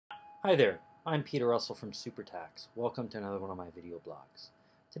Hi there, I'm Peter Russell from SuperTax. Welcome to another one of my video blogs.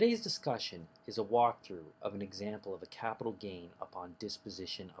 Today's discussion is a walkthrough of an example of a capital gain upon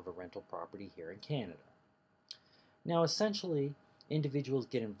disposition of a rental property here in Canada. Now essentially, individuals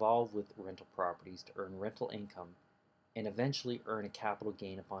get involved with rental properties to earn rental income and eventually earn a capital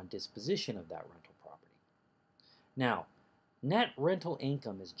gain upon disposition of that rental property. Now, net rental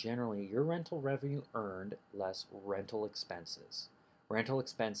income is generally your rental revenue earned less rental expenses. Rental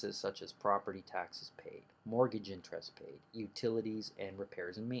expenses such as property taxes paid, mortgage interest paid, utilities, and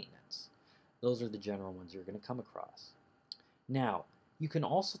repairs and maintenance. Those are the general ones you're going to come across. Now, you can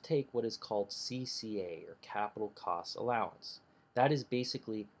also take what is called CCA, or Capital Cost Allowance. That is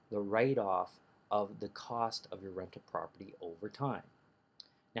basically the write-off of the cost of your rental property over time.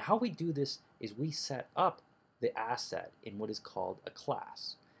 Now, how we do this is we set up the asset in what is called a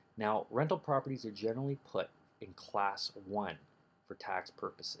class. Now, rental properties are generally put in Class 1 for tax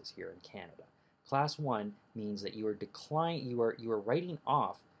purposes here in Canada. Class 1 means that you are writing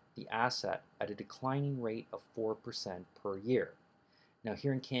off the asset at a declining rate of 4% per year. Now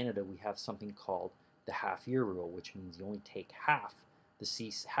here in Canada we have something called the half-year rule, which means you only take half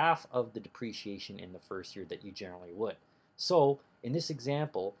of the depreciation in the first year that you generally would. So in this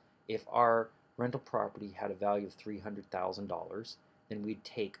example, if our rental property had a value of $300,000, then we'd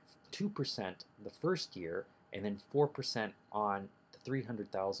take 2% the first year and then 4% on the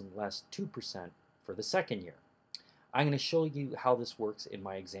 $300,000 less 2% for the second year. I'm going to show you how this works in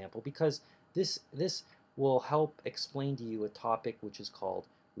my example because this will help explain to you a topic which is called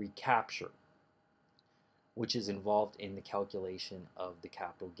recapture, which is involved in the calculation of the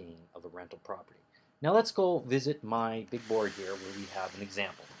capital gain of a rental property. Now let's go visit my big board here where we have an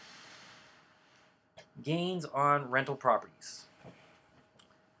example. Gains on rental properties.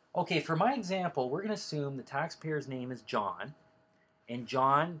 Okay, for my example, we're going to assume the taxpayer's name is John, and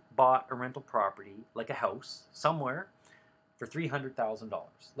John bought a rental property, like a house, somewhere, for $300,000.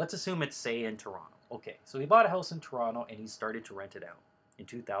 Let's assume it's, say, in Toronto. Okay, so he bought a house in Toronto and he started to rent it out in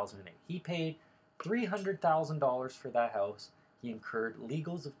 2008. He paid $300,000 for that house. He incurred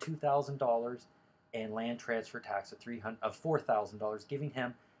legals of $2,000 and land transfer tax of $4,000, giving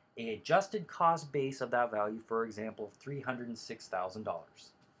him an adjusted cost base of that value, for example, of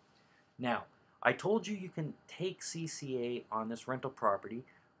 $306,000. Now, I told you can take CCA on this rental property,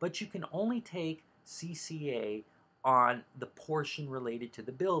 but you can only take CCA on the portion related to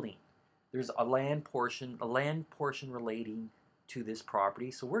the building. There's a land portion relating to this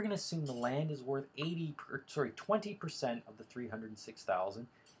property. So we're going to assume the land is worth 20% of the $306,000,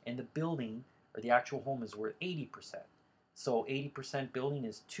 and the building or the actual home is worth 80%. So 80% building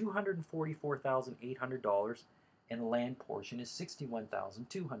is $244,800, and the land portion is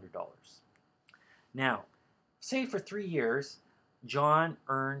 $61,200. Now, say for 3 years, John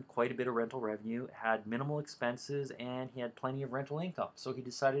earned quite a bit of rental revenue, had minimal expenses, and he had plenty of rental income. So he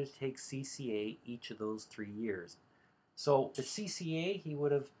decided to take CCA each of those 3 years. So the CCA he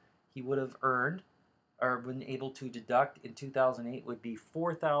would have earned or been able to deduct in 2008 would be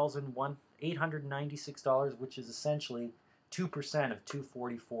 $4,896, which is essentially 2% of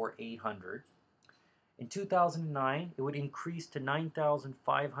 $244,800. In 2009, it would increase to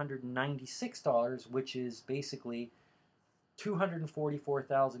 $9,596, which is basically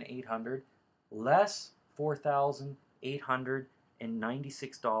 $244,800 less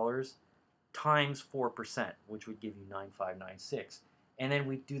 $4,896 times 4%, which would give you $9,596. And then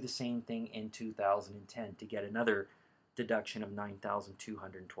we do the same thing in 2010 to get another deduction of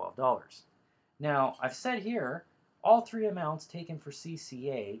 $9,212. Now, I've said here, all three amounts taken for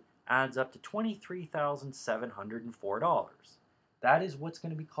CCA adds up to $23,704. That is what's going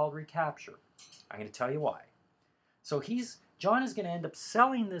to be called recapture. I'm going to tell you why. So John is going to end up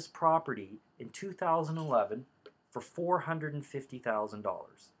selling this property in 2011 for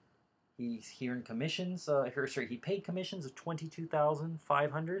 $450,000. He's here in commissions. He paid commissions of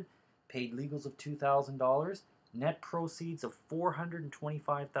 $22,500, paid legals of $2,000, net proceeds of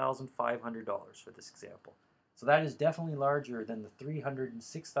 $425,500 for this example. So that is definitely larger than the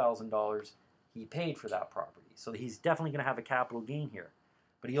 $306,000 he paid for that property. So he's definitely going to have a capital gain here.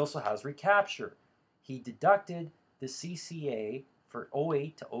 But he also has recapture. He deducted the CCA for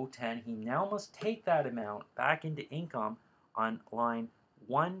 08 to 010. He now must take that amount back into income on line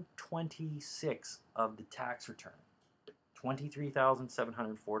 126 of the tax return,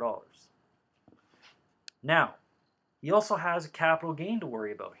 $23,704. Now, he also has a capital gain to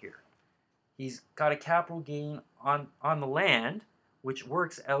worry about here. He's got a capital gain on the land, which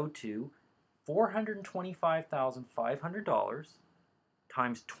works out to $425,500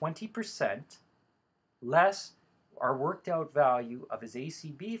 times 20% less our worked out value of his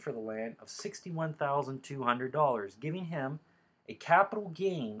ACB for the land of $61,200, giving him a capital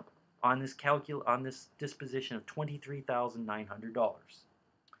gain on this disposition of $23,900.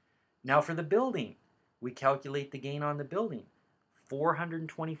 Now for the building, we calculate the gain on the building,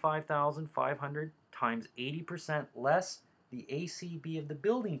 $425,500 times 80% less the ACB of the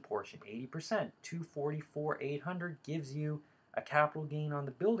building portion, 80%, $244,800 gives you a capital gain on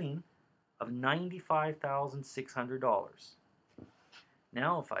the building of $95,600.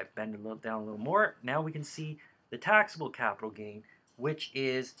 Now if I bend it down a little more, now we can see the taxable capital gain, which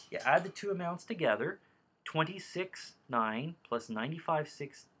is, you add the two amounts together, 26,900 plus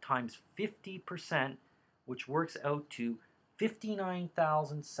 95,600 times 50%, which works out to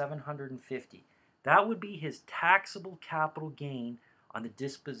 $59,750. That would be his taxable capital gain on the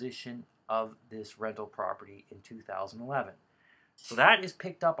disposition of this rental property in 2011. So that is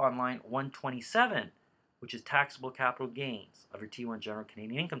picked up on line 127, which is taxable capital gains of your T1 General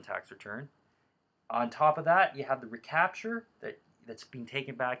Canadian Income Tax Return. On top of that, you have the recapture that's being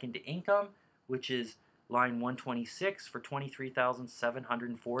taken back into income, which is line 126 for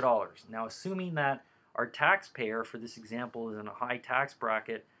 $23,704. Now, assuming that our taxpayer for this example is in a high tax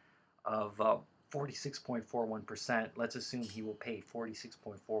bracket of 46.41%, let's assume he will pay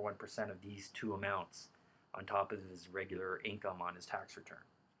 46.41% of these two amounts on top of his regular income on his tax return.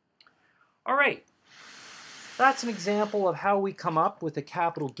 All right, that's an example of how we come up with a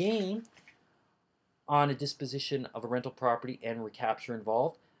capital gain on a disposition of a rental property and recapture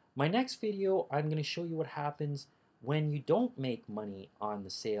involved. My next video, I'm going to show you what happens when you don't make money on the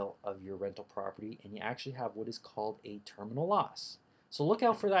sale of your rental property and you actually have what is called a terminal loss. So look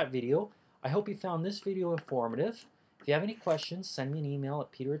out for that video. I hope you found this video informative. If you have any questions, send me an email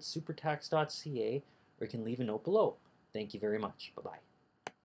at peter@supertax.ca or you can leave a note below. Thank you very much. Bye-bye.